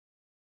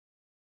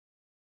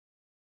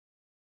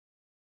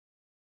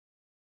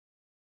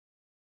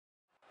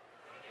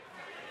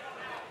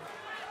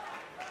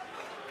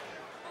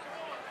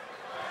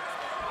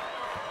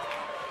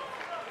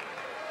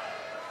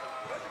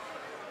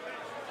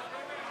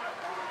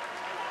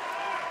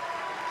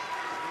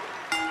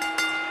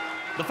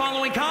The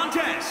following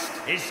contest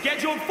is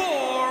scheduled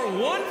for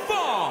one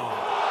fall.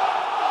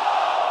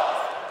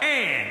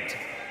 And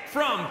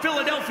from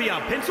Philadelphia,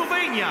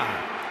 Pennsylvania,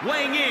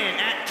 weighing in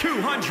at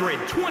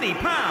 220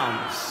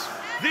 pounds,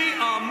 the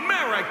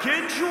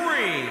American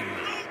Dream.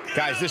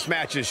 Guys, this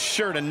match is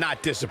sure to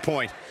not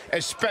disappoint,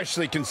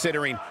 especially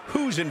considering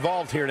who's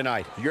involved here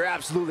tonight. You're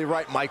absolutely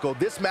right, Michael.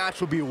 This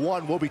match will be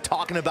one we'll be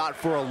talking about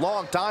for a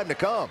long time to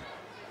come.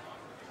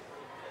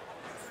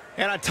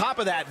 And on top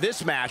of that,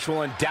 this match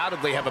will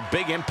undoubtedly have a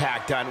big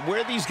impact on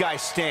where these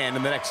guys stand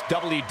in the next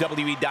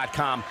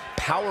WWE.com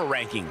power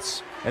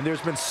rankings. And there's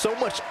been so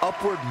much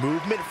upward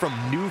movement from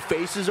new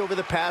faces over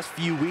the past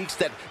few weeks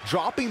that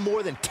dropping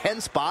more than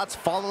 10 spots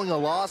following a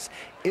loss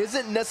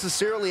isn't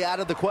necessarily out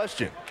of the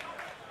question.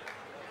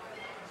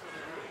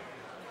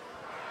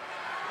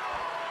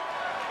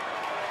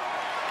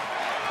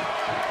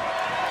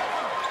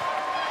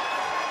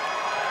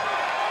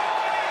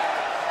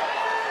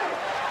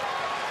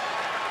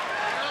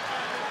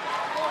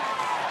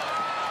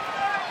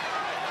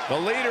 The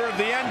leader of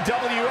the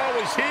NWO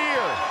is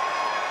here.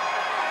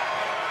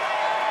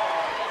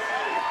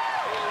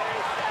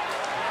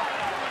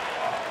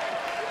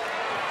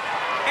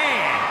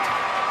 And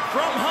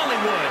from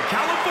Hollywood,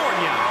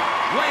 California,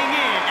 weighing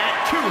in at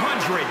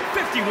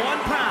 251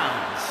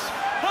 pounds,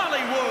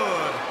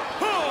 Hollywood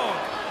Hulk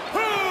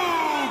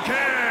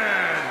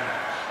Hogan.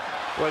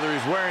 Whether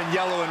he's wearing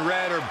yellow and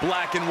red or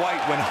black and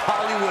white, when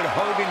Hollywood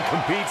Hogan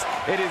competes,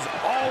 it is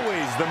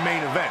always the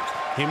main event.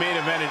 He main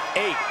evented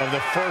 8 of the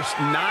first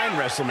 9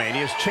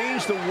 WrestleManias,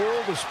 changed the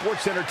world of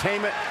sports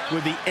entertainment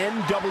with the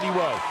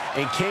NWO,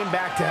 and came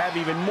back to have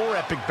even more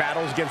epic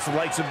battles against the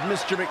likes of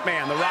Mr.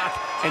 McMahon, The Rock,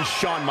 and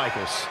Shawn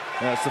Michaels.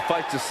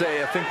 Suffice to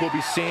say, I think we'll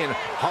be seeing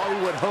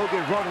Hollywood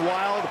Hogan run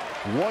wild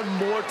one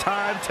more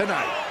time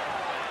tonight.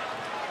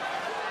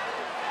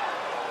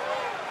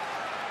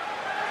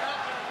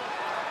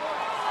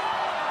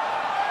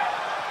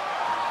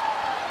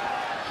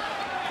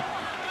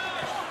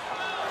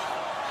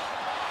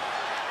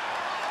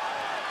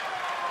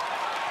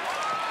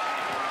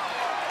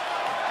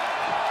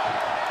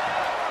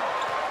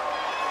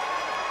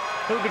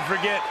 Who could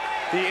forget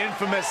the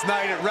infamous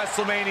night at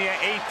WrestleMania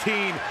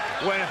 18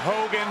 when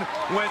Hogan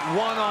went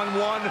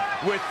one-on-one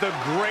with the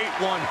Great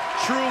One.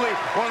 Truly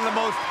one of the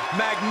most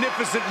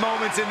magnificent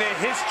moments in the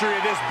history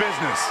of this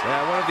business.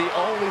 Yeah, one of the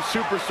only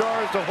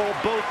superstars to hold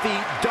both the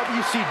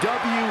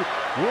WCW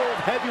World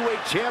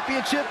Heavyweight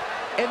Championship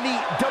and the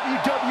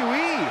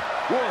WWE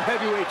World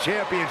Heavyweight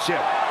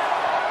Championship.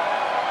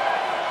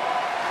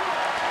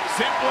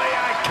 Simply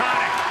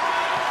iconic.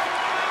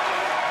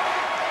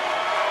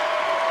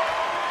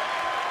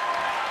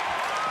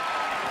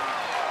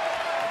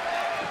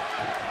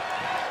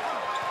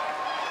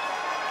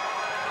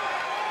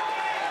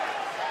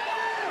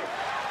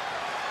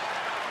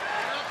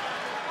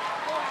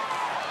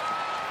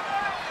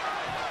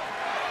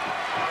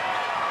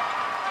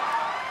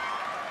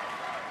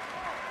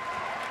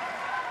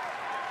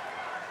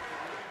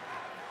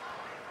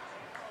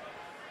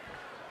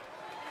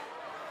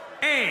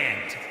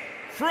 And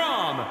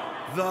from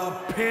the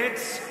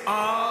pits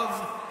of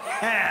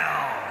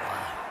hell,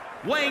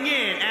 weighing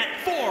in at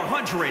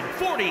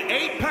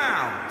 448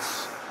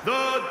 pounds,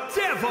 the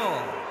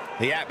Devil.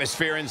 The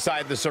atmosphere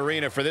inside this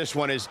arena for this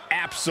one is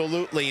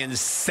absolutely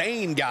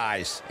insane,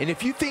 guys. And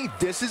if you think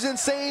this is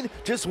insane,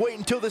 just wait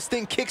until this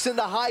thing kicks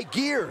into high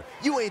gear.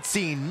 You ain't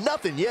seen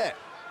nothing yet.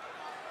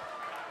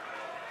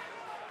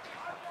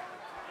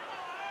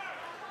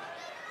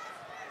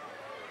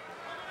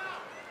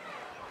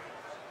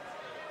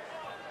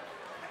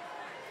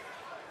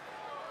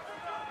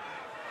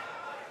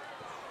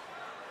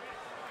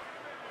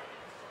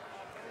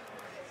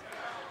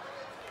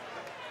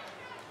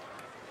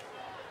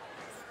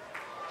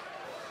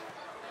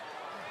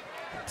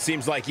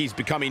 Seems like he's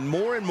becoming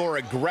more and more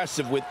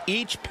aggressive with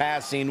each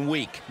passing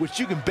week, which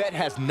you can bet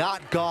has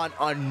not gone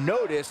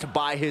unnoticed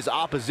by his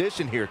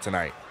opposition here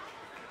tonight.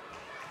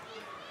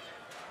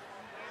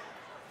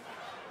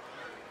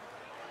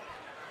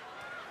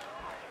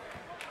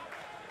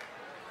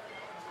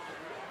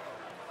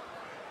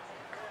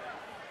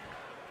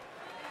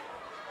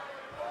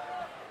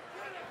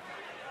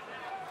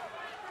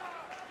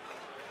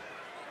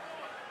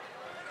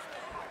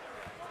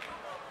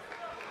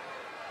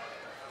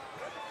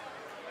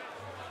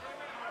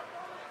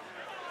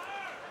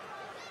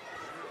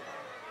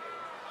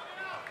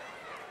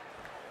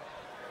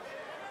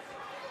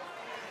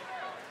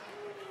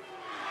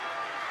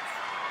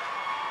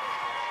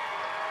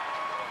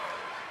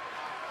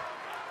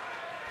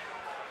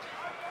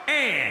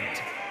 And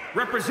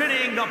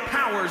representing the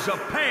powers of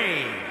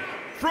pain,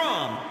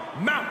 from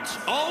Mount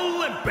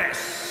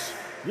Olympus,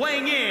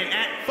 weighing in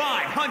at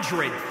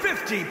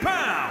 550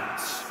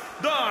 pounds,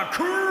 the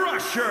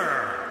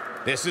Crusher.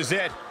 This is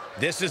it.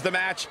 This is the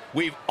match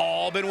we've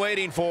all been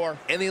waiting for.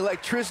 And the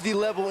electricity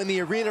level in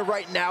the arena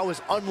right now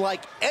is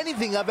unlike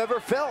anything I've ever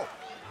felt.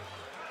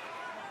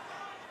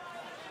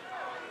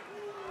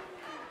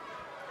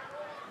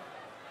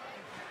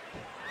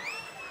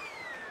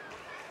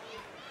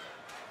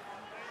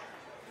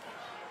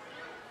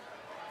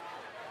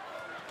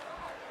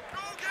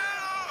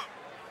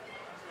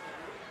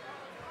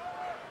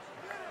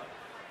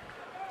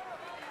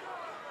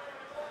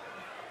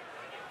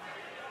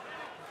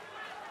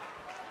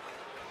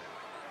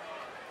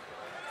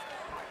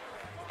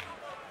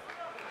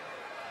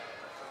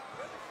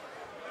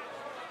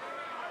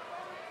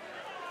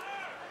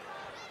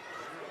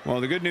 Well,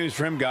 the good news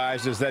for him,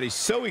 guys, is that he's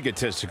so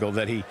egotistical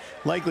that he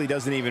likely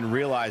doesn't even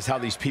realize how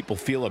these people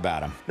feel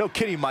about him. No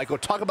kidding, Michael.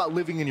 Talk about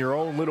living in your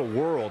own little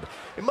world.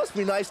 It must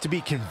be nice to be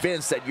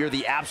convinced that you're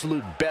the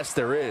absolute best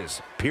there is,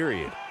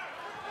 period.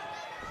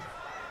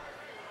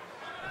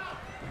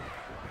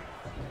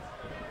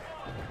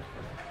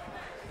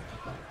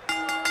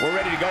 We're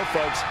ready to go,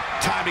 folks.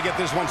 Time to get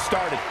this one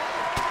started.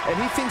 And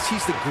he thinks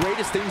he's the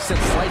greatest thing since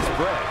sliced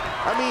bread.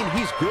 I mean,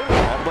 he's good at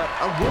all, but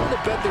I'm willing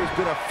to bet there's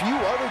been a few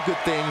other good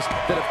things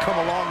that have come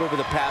along over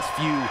the past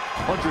few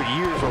hundred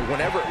years or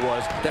whenever it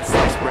was that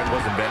sliced bread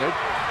was invented.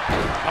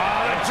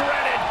 The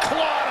dreaded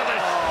claw to the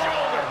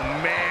shoulder.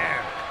 Man.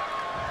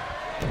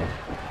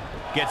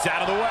 Gets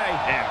out of the way.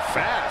 And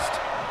fast.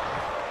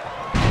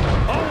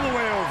 All the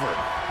way over.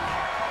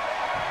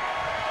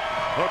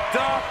 Hooked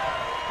up.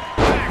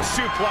 Back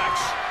suplex.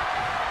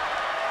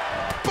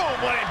 Boom,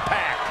 what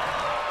impact.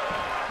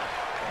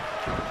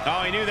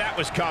 Oh, he knew that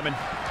was coming.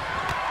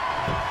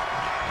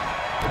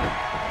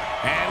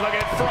 And look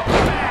at it from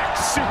back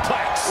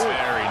suplex. Ooh.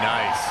 Very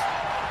nice.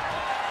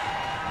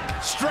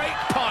 Straight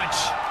punch.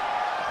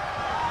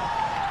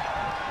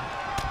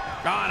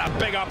 On a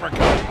big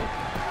uppercut.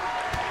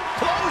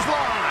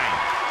 Clothesline.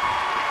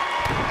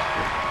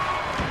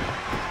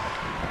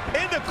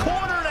 In the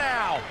corner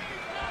now.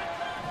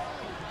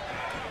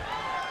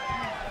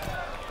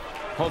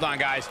 Hold on,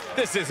 guys.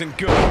 This isn't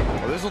good.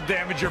 Well, this will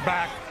damage your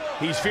back.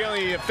 He's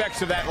feeling the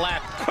effects of that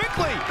lap.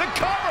 Quickly, the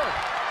cover!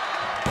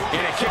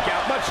 And a kick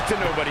out, much to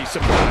nobody's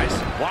surprise.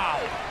 Wow.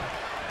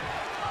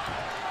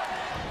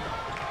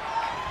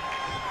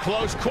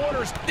 Close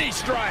quarters, knee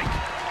strike.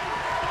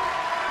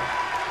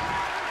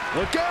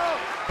 Look out!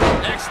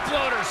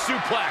 Exploder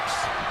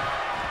suplex.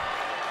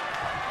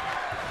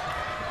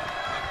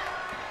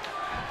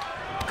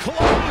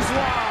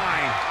 Clothesline.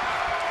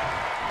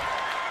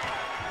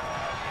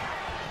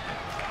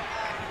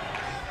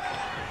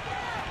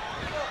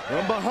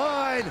 From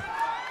behind.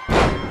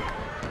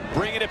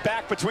 Bringing it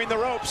back between the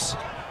ropes.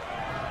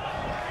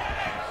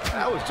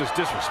 That was just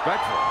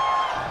disrespectful.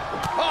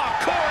 Oh,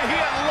 Corey, he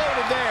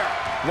unloaded there.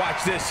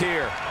 Watch this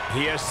here.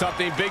 He has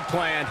something big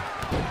planned.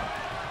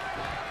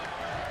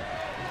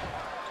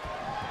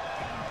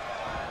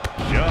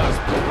 Just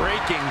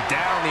breaking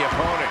down the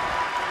opponent.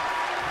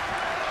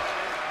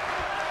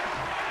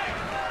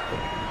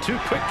 Too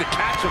quick to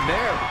catch him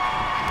there.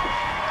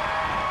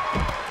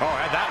 Oh,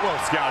 had that well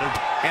scouted.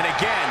 And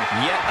again,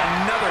 yet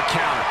another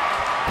counter.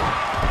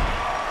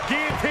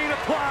 Guillotine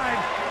applied.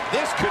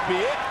 This could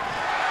be it.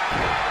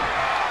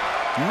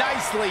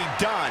 Nicely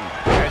done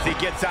as he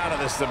gets out of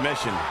the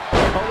submission.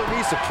 Color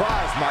me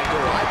surprised,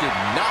 Michael. I did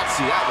not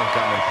see that one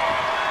coming.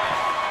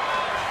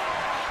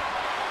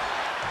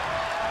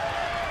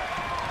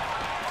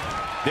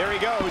 There he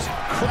goes,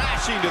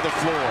 crashing to the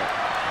floor.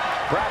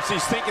 Perhaps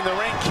he's thinking the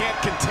ring can't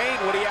contain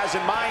what he has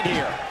in mind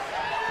here.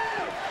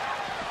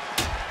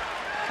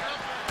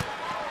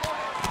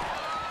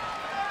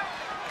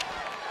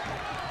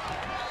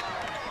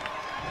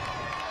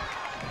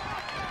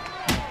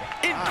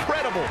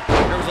 Incredible.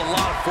 There was a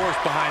lot of force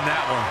behind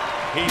that one.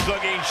 He's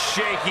looking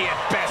shaky at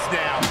best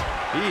now.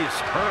 He's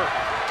hurt.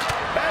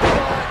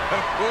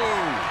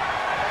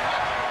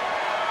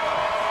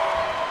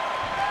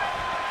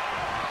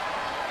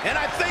 And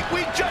I think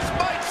we just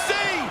might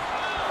see.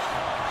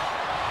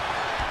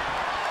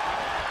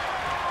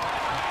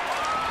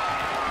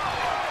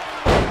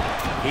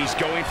 He's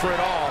going for it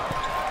all.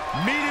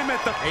 Meet him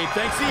at the... He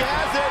thinks he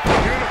has it.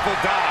 Beautiful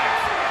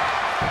dive.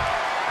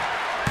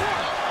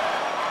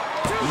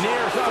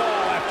 Near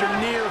fall after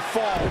near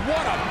fall.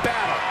 What a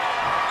battle.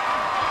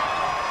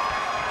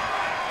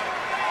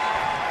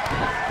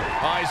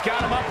 Oh, he's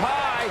got him up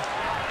high.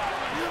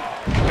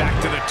 Back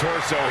to the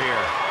torso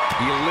here.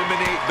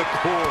 Eliminate the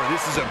core.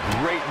 This is a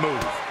great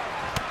move.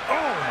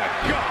 Oh, my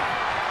God.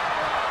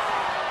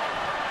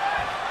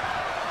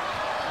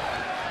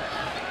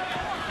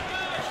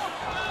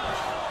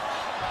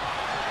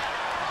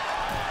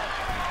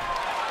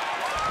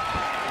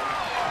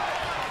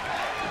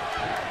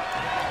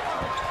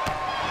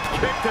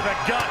 Kick to the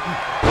gut.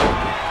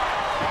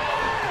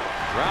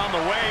 Round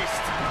the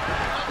waist.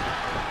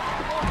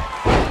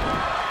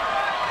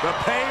 The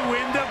pay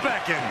window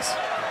beckons.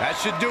 That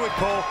should do it,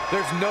 Cole.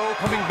 There's no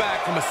coming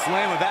back from a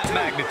slam of that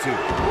magnitude.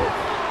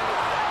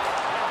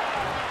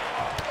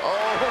 Oh,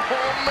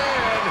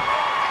 man.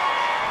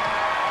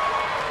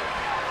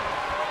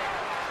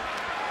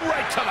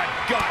 Right to the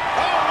gut.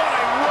 Oh, what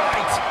a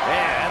right.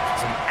 Man,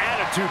 that's some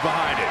attitude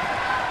behind it.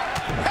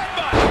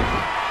 Headbutt.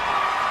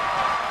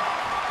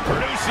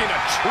 Producing a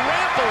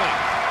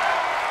trampling.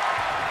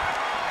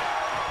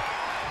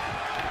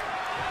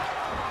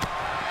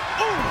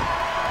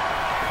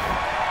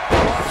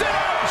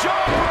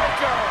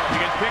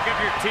 Pick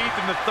up your teeth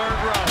in the third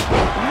row.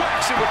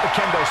 Whacks it with the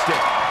kendo stick.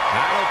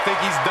 I don't think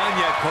he's done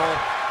yet, Cole.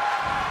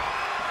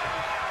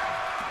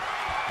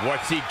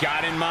 What's he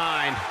got in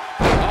mind?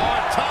 Oh,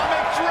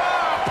 atomic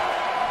drop!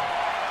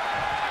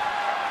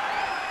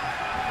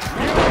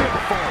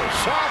 Beautiful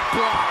shot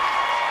block.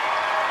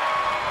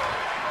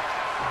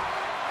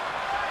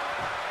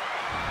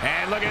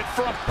 And look at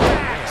for a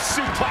back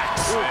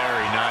suplex.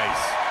 Very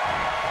nice.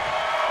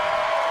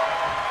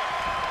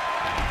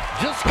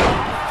 Just got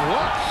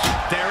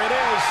flush. There it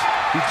is.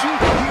 Did you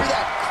hear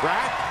that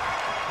crack?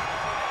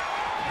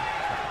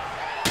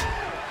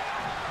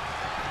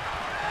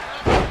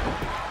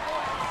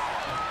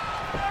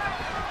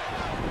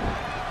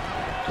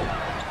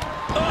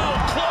 Oh,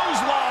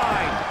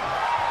 clothesline.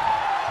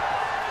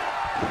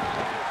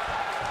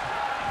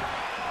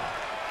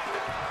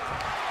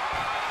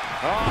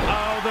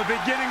 Uh-oh, the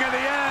beginning of the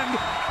end.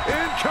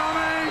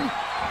 Incoming.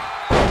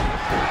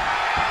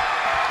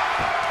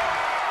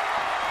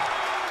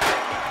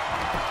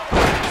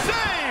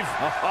 Save.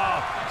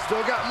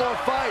 Still got more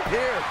fight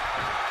here.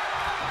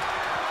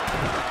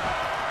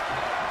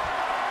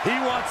 He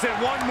wants it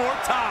one more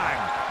time.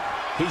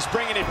 He's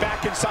bringing it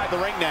back inside the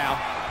ring now.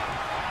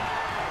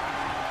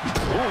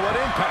 Ooh, what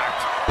impact.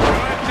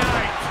 Good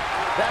night.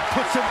 That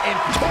puts him in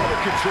total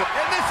control.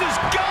 And this is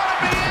gonna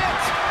be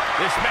it.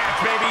 This match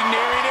may be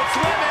nearing its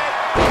limit.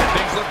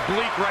 Things look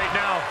bleak right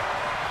now.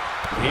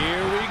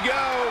 Here we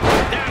go.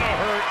 That'll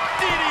hurt.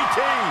 DDT.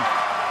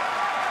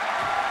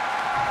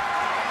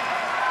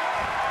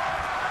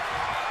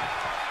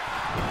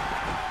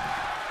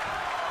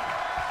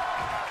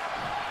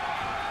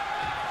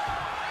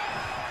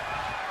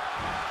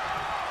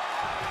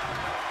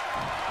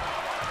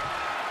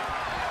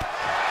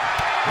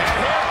 And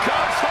here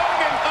comes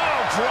Hogan. Oh,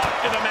 drop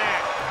to the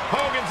mat.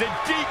 Hogan's in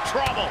deep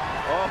trouble.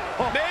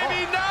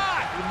 Maybe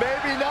not.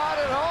 Maybe not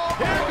at all.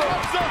 Here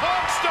comes the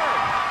Hulkster.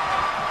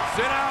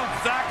 Sit down,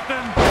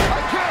 Saxton.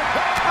 I can't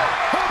help it.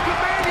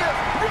 Hulkamania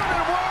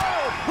running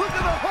wild. Look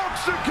at the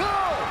Hulkster go.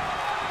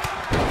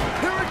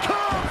 Here it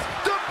comes.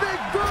 The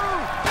big boom.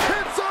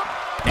 Hits up.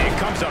 It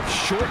comes up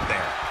short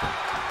there.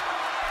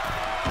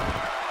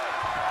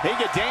 They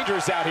get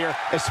dangerous out here,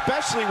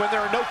 especially when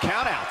there are no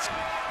countouts.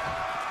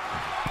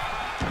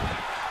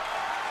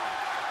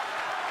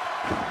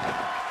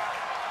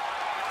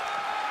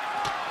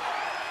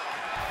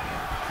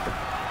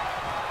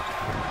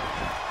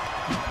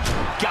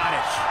 Got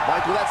it.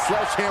 Michael, that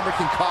sledgehammer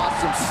can cause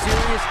some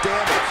serious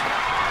damage.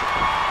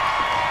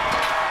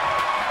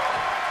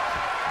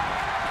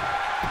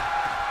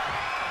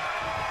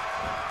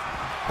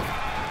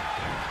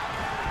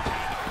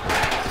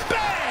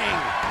 Bang!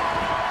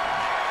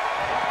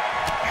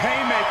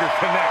 Haymaker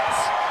connects.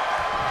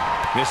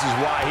 This is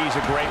why he's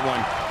a great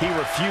one. He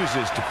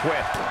refuses to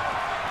quit.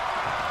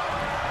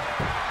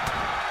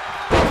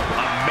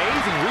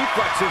 Amazing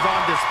reflexes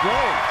on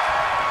display.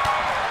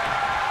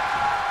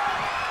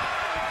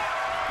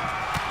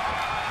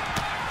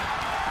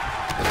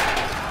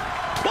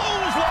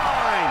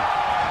 Clothesline!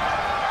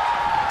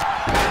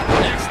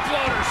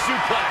 Exploder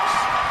suplex.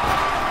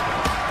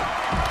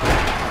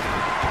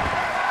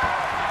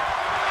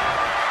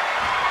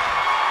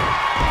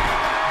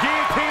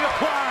 Guillotine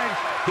applied.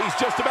 He's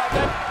just about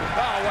that.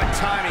 Oh, what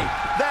timing.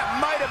 That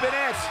might have been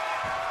it.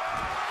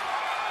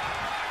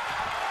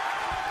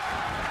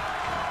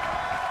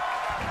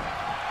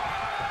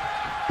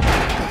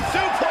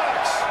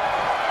 Suplex.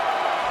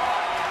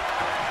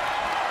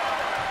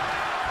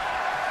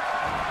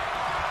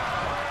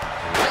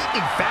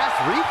 Lightning fast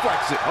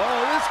reflexes.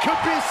 Oh, this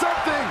could be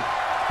something.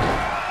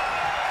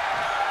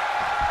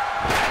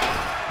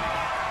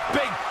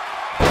 Big.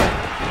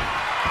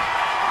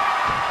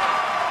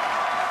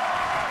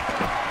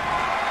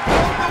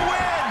 For the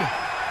win.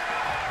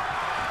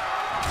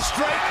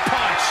 Straight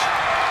punch.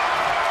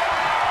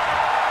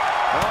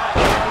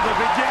 Uh-oh, the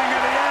beginning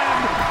of the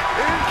end.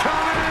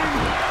 Incoming.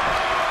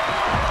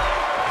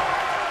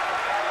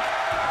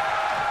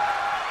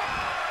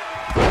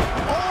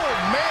 Oh,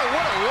 man,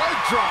 what a leg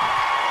drop.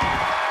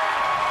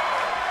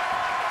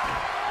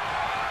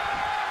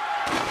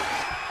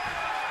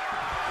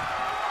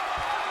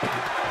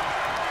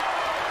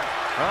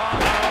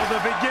 Uh-oh, the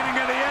beginning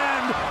of the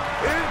end.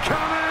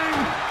 Incoming.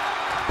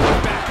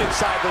 Back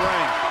inside the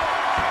ring.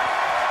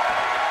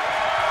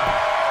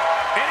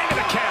 And into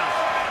the count.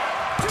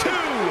 2.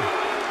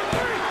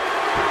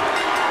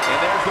 And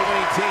there's the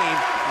winning team.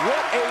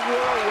 What a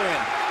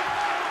whirlwind.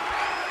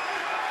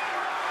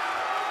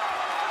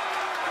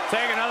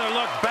 Take another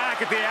look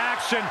back at the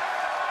action.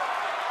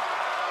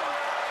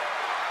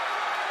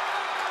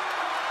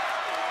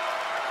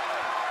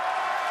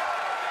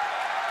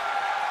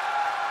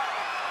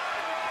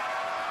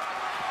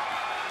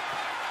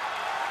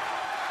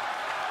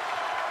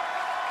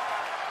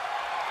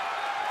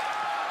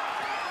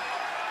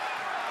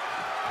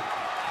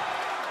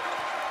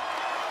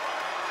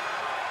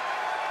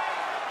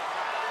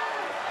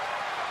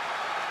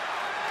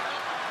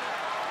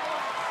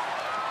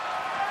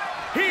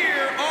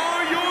 Here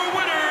are your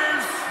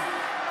winners,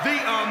 the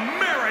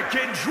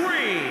American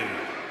Dream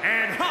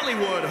and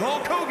Hollywood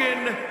Hulk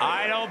Hogan.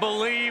 I don't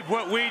believe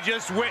what we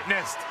just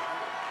witnessed.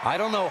 I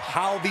don't know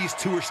how these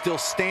two are still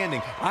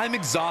standing. I'm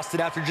exhausted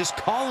after just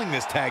calling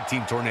this tag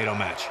team tornado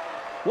match.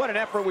 What an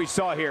effort we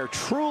saw here.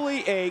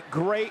 Truly a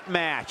great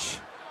match.